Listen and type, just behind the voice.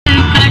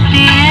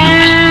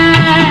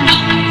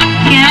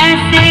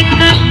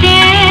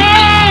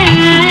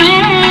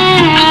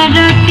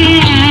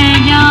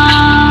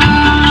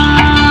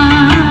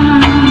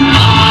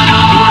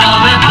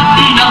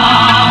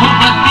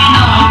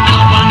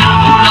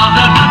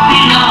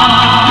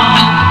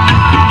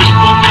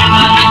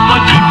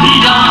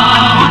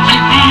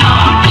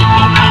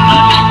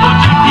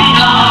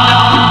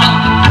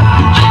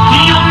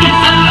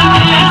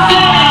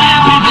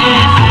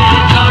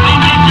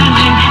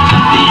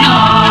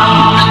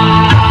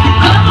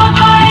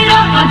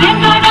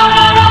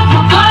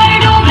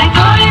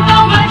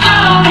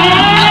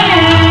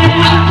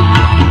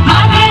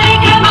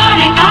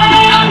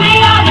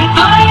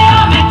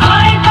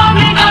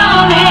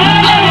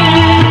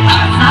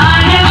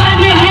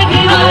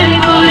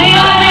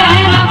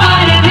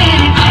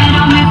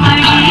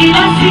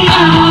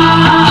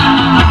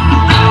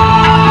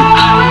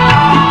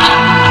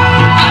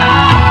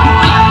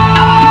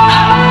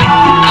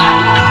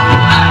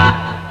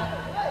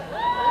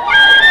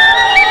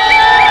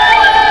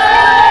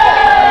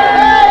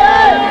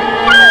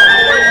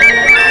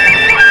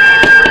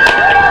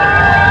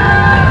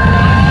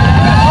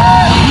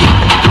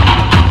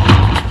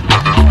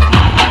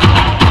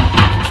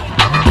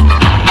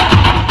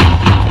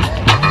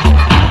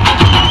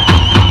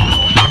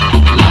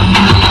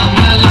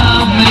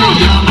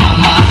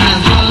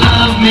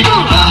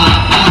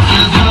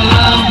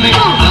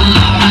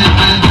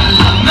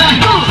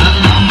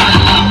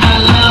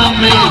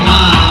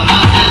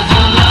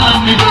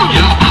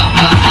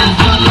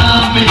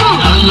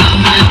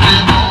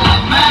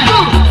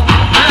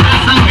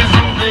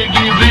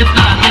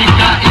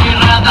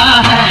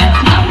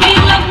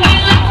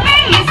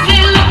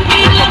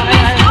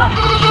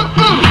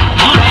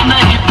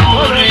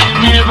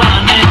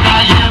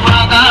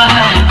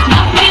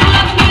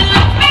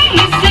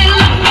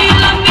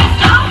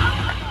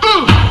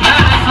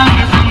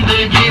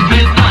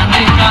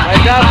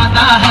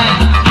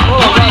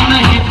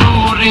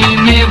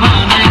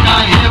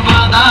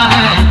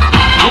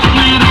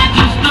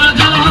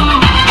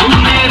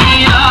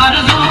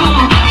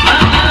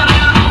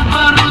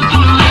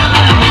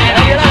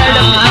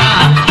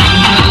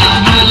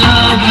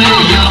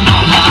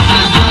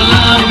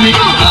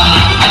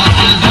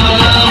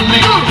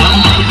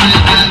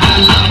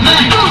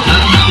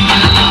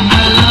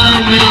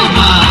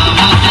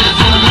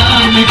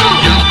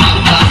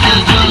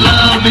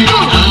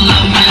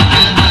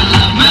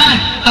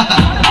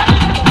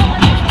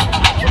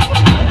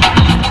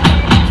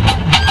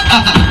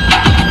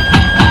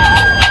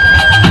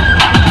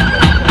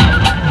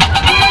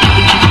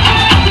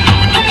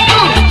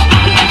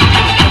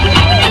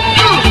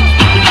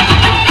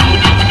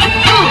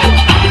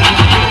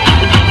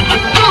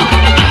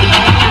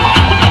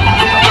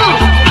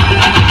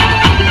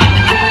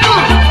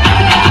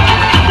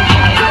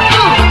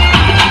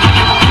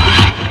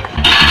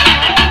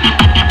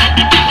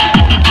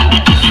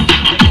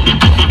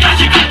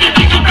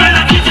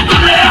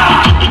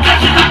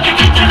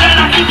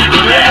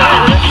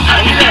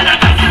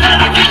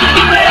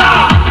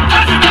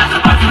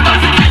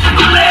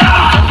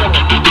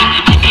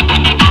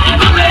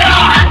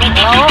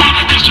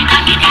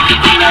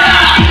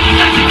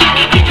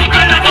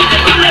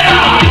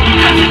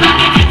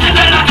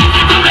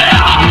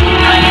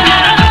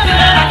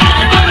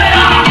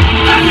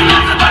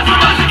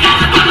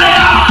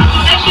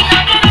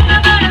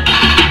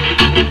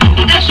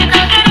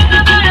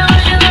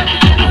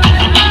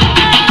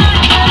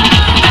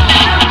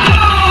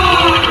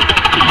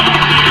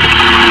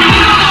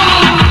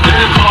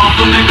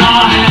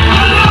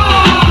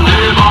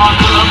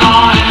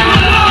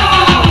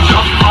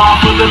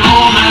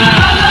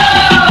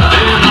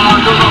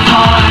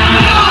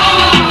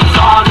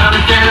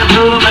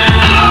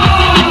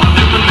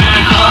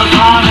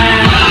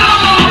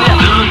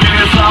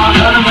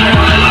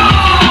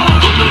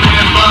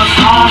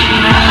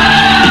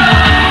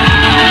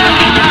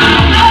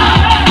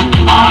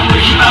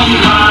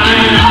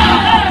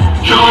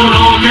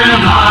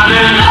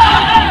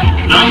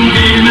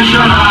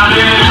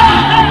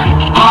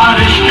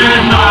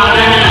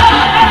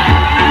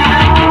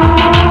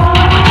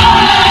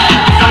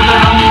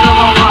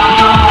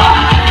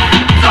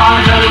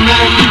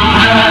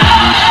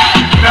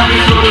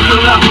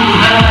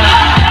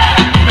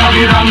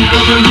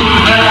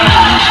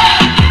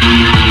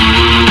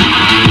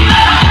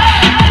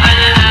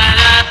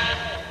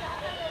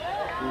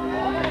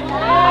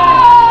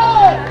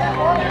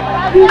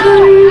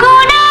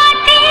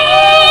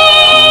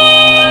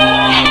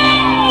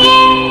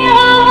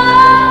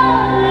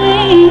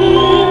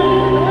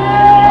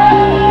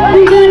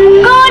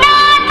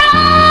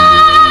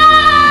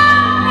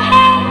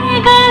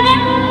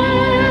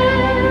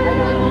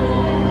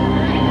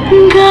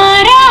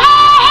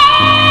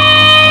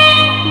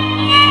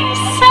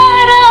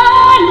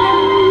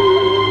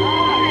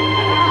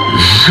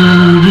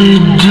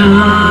Zubi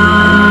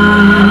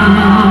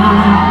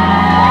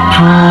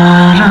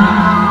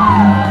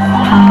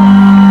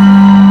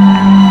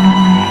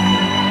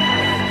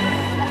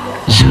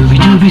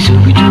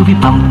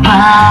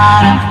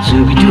pampara,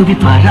 zubi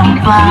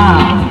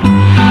param-pam.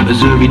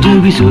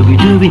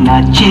 Zubi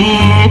nache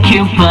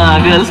क्यों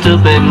पागल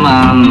stupid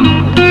man.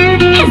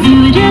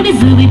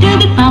 Zubi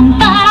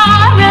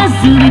pampara,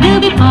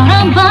 zubi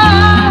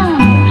param-pam.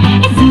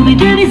 Zubi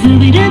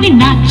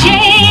nache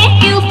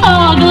क्यों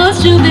पागल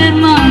stupid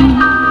man.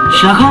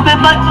 शाखों पे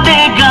पत्ते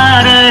गा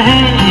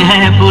रहे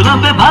हैं, फूलों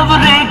पे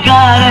भंवरे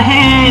गा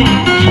रहे हैं,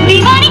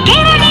 दीवानी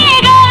किरणें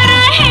गा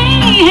रहे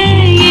हैं,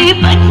 ये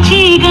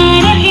पंछी गा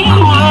रहे हैं।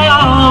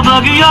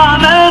 बगिया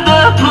में दो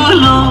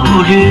फूलों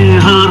की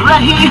हो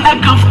रही है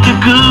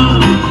गुफ्तगू,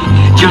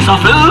 जैसा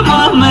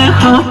फिल्मों में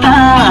होता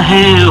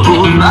है हो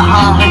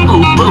रहा है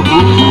हूबहू।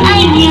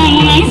 आई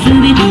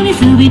zubi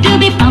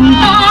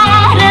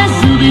pampara,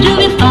 zubi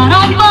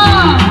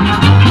param-pam.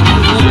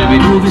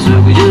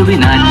 Zubi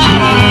nache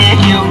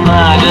क्यों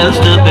पागल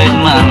stupid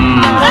man.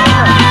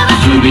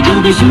 Zubi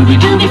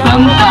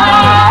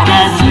pampara,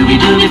 zubi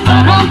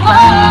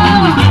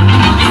param-pam.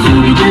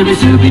 Zubi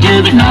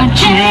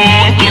nache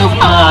क्यों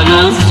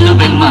पागल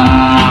stupid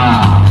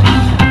man.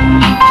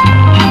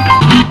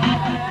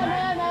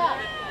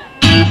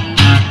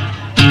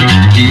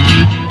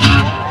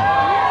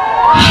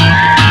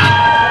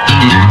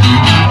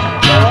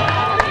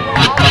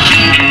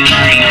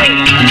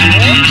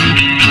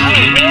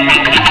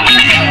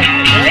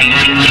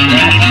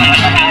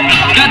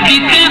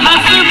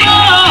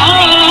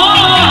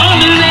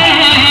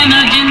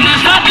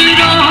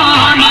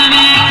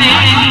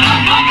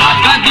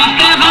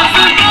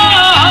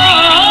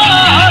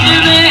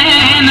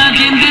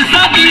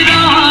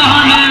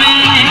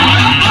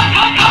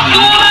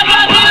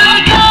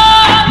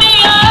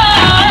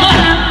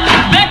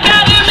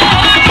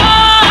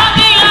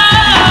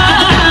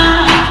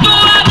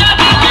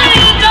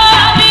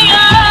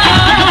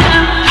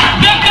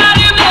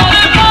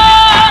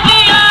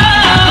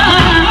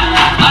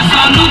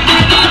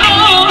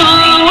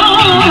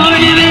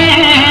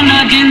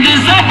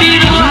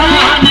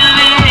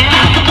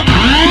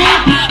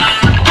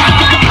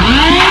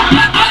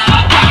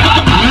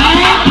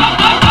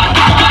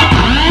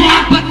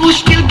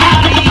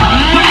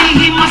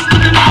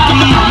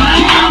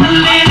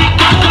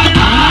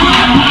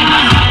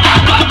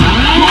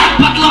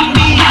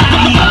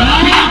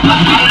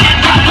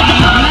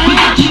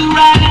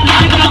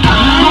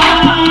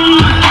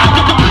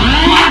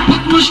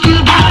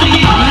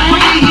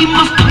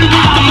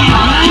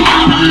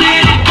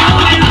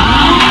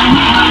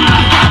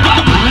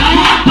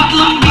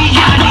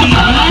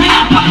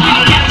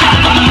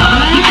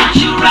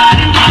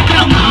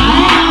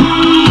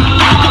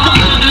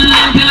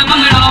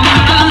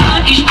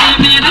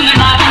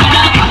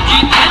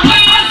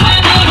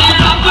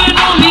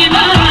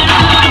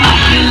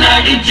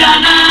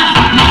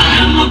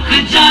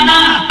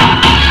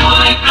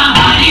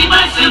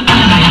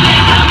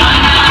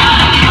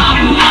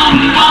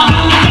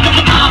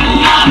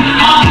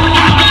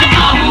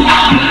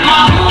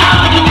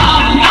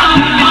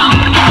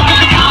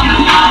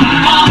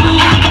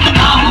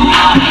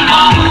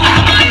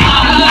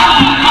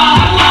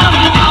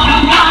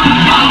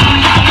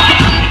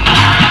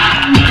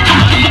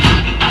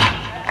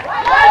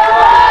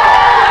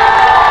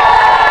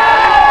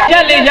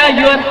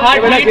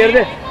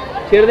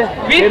 छेड़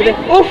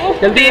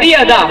दे तेरी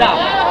अदा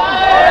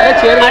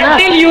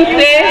until you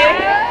say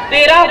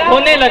तेरा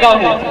होने लगा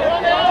हूँ.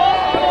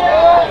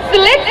 So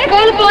let's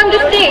call upon the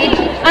stage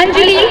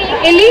Anjali,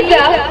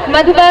 Eliza,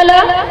 Madhubala,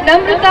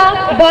 Namrata,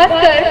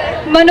 Bhaskar,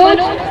 Manoj,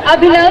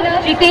 Abhinav,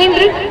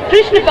 Jitendra,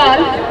 Krishnapal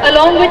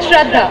along with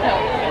Shraddha.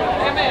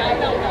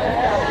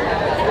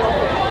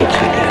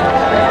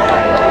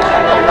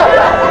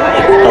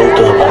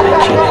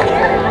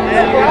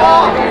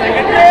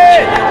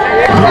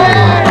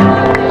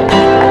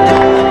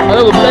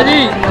 Hello Gupta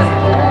ji,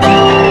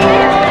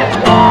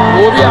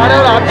 वो भी आ रहे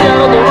हैं और आप भी आ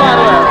रहे हो, दोनों आ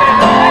रहे हैं.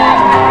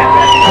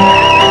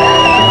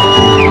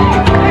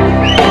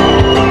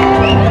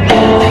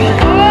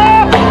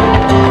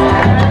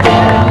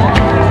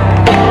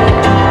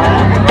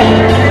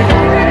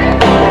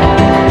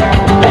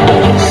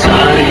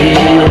 सारी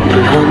उम्र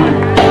हम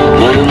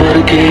मर मर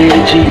के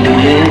जी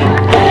लिए,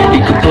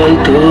 एक पल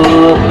तो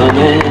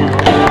हमें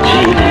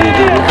जीने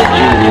दो.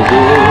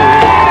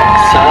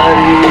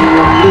 सारी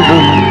उम्र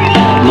हम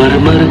मर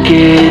मर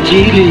के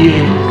जी लिए,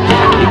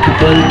 एक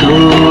पल तो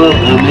अब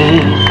हमें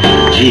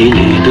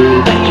जीने दो.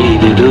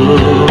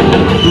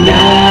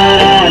 ना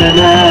ना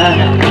ना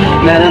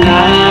ना ना ना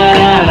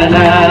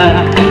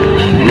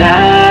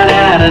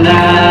ना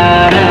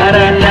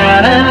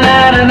ना ना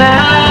ना.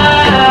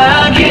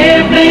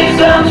 Give me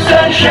some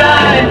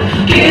sunshine,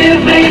 give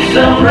me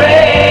some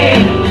rain,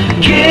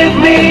 give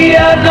me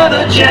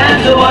another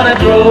chance. I wanna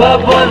grow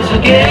up once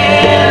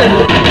again.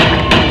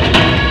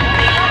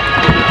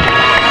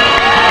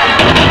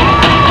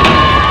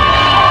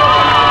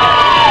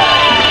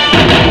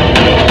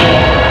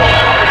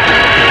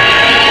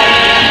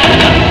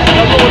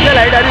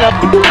 Light आ रही है.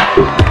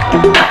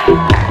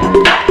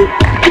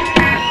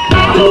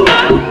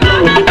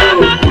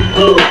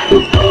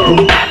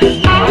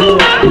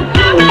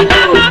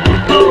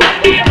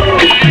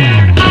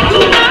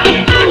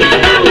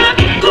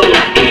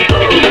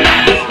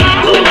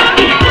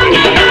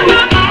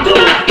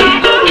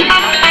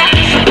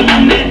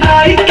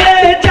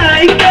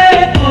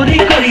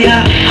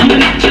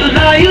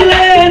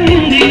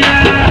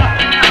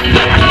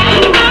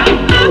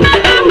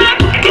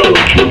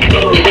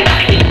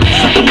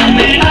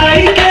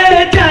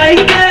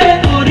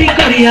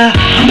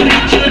 हमने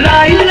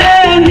चुराई ले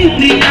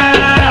निंदिया,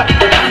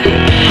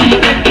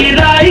 हमने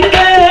गिराई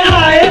के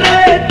हाय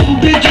रे तू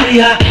भी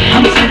जुड़िया,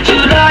 हमसे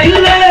चुराई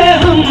ले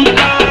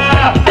हमका।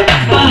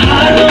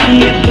 पहाड़ों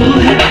में तू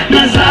है,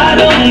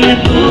 नजारों में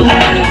तू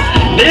है,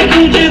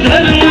 देखूं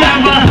जिधर मैं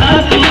वहाँ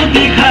तू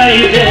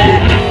दिखाई दे।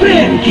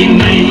 प्रेम की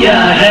नैया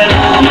है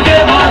राम के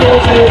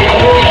भरोसे,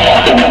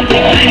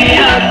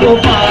 नैया को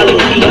पार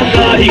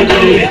लगा ही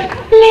दे।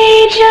 ले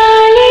जा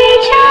रे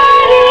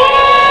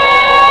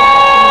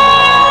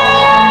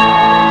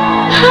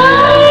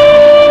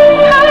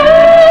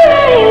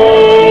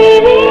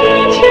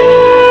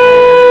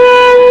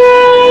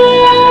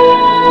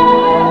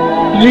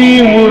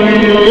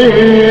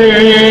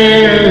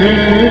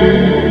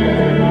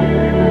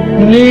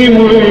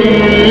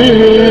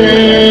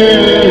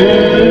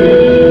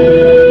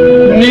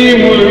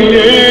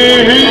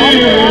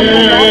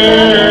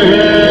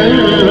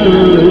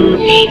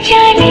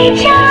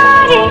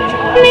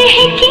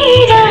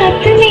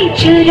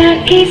चुरा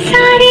के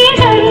सारे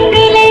रंग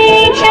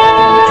ले जा,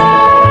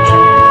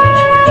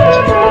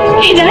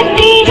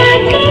 राती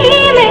राती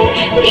में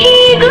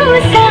भीगू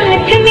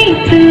साथ में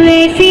तू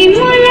ऐसी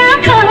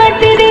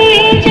मुलाकात दे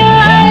जा।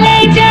 ले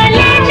जा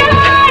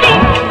रे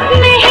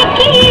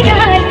महकी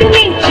रात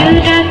में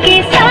चुरा के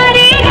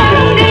सारे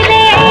रंग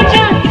ले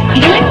जा,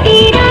 राती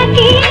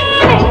राती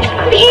में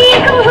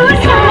भीगू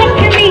साथ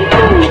में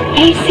तू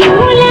ऐसी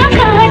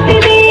मुलाकात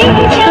दे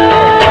जा।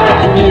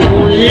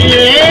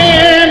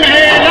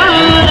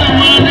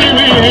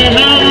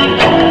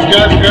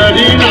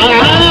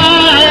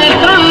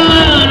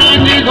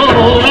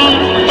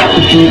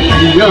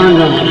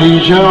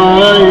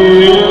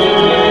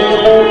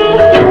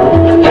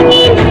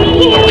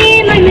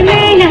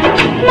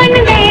 मन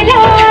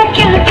मेला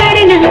क्या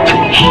करना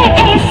है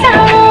ऐसा,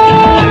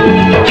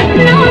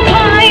 ना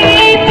भाई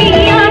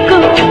पिया को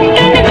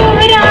तन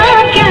गोरा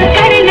क्या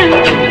करना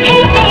है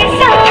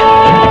ऐसा।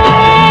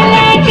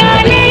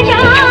 ले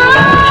जा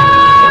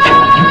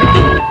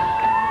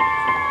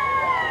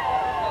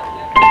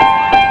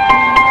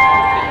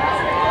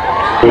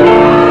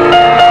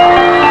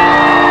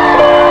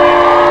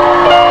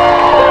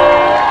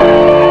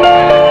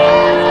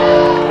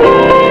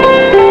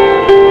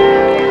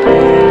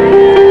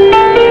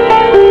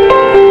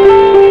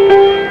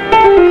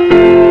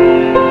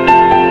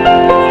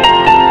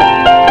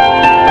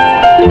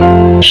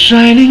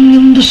Shining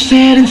in the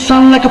setting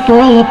sun like a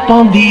pearl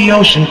upon the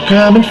ocean.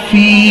 Come and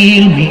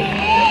feel me,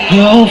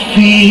 oh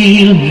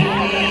feel me.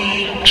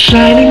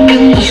 Shining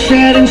in the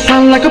setting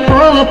sun like a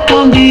pearl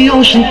upon the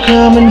ocean.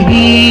 Come and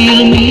heal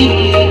me,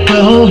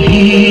 oh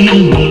heal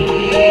me.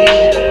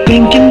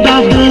 Thinking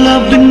about the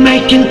love we're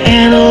making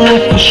and a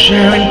life we're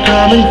sharing.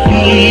 Come and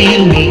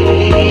feel me,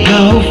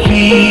 oh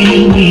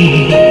feel me.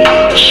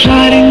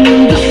 Shining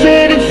in the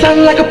setting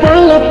sun like a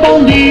pearl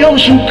upon the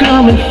ocean.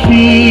 Come and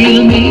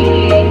feel me,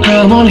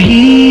 come on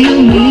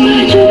heal me.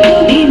 जो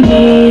कभी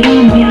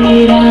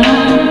मेरा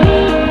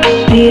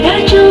तेरा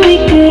जो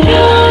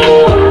इकरार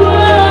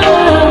हुआ,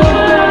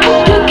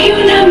 तो क्यों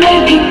ना मैं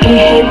भी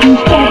कह दूं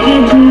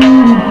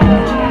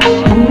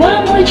हुआ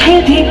मुझे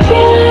भी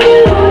प्यार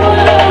हुआ।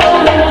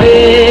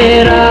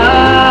 तेरा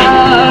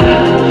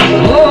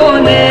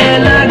होने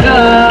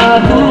लगा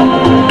हूँ,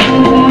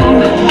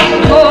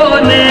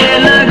 होने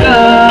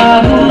लगा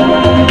हूँ,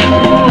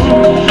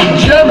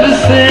 जब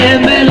से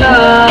मिला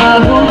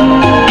हूँ।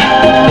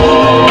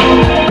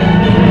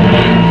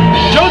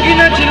 जोगी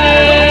नच ले,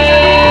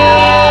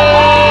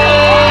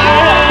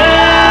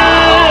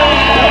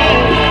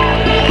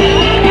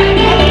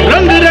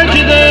 रंग रच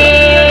दे,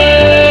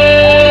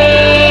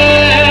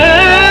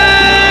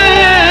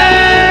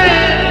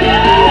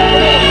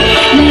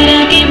 मेरा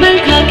के बल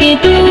खा के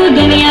तू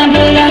दुनिया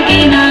बोला के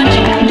नाच,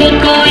 दिल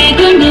को एक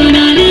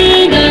गुनगुना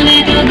ले गले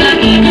तो गा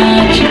के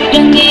नाच।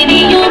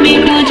 रंगीनियों में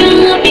खो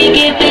जा पी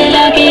के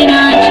पिला के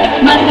नाच,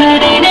 मत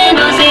भरे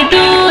नैनों से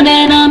तू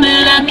नैना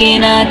मिला के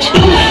नाच।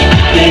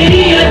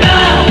 तेरी अदा